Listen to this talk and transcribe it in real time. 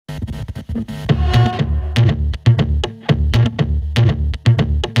Hey,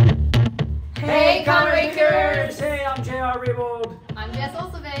 Conrakers! Hey, I'm J.R. Rebold. I'm Jess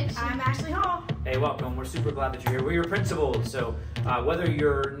Olsovich. I'm Ashley Hall. Hey, welcome. We're super glad that you're here. We're your principals. So whether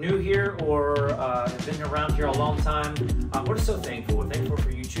you're new here or have been around here a long time, we're just so thankful. We're thankful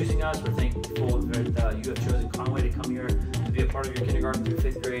for you choosing us. We're thankful that you have chosen Conway to come here to be a part of your kindergarten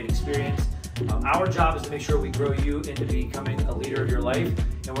through 5th grade experience. Our job is to make sure we grow you into becoming a leader of your life,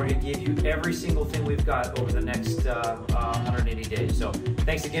 and we're going to give you every single thing we've got over the next 180 days. So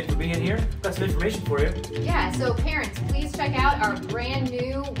thanks again for being here. We've got some information for you. Yeah, so parents, please check out our brand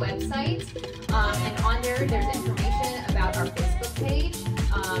new website. And on there, there's information about our Facebook page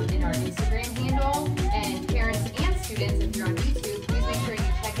and our Instagram handle. And parents and students, if you're on YouTube, please make sure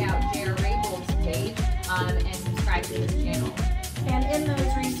you check out J.R. Raybold's page and subscribe to his channel. And in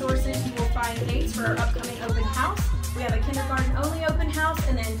those resources, you will find dates for our upcoming open house. We have a kindergarten-only open house,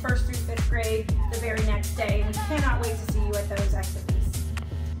 and then 1st through 5th grade the very next day. And we cannot wait to see you at those activities.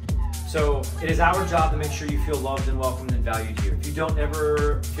 So it is our job to make sure you feel loved and welcomed and valued here. If you don't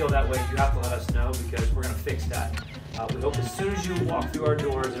ever feel that way, you have to let us know, because we're going to fix that. We hope as soon as you walk through our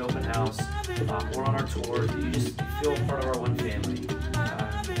doors at open house or on our tours, that you just feel part of our one family.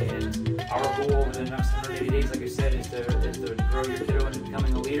 And our goal over the next 180 days, like I said, is to grow your kiddo into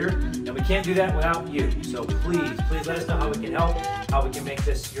becoming a leader. And we can't do that without you. So please let us know how we can help, how we can make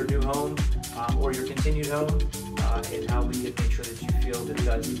this your new home or your continued home, and how we can make sure that you feel that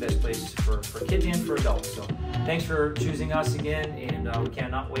that's the best place for kids and for adults. So thanks for choosing us again, and we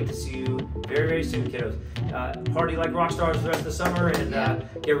cannot wait to see you very, very soon, kiddos. Party like rock stars the rest of the summer, and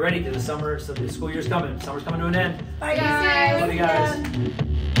get ready, because the summer, so the school year's coming. Summer's coming to an end. Bye, guys. Love you guys.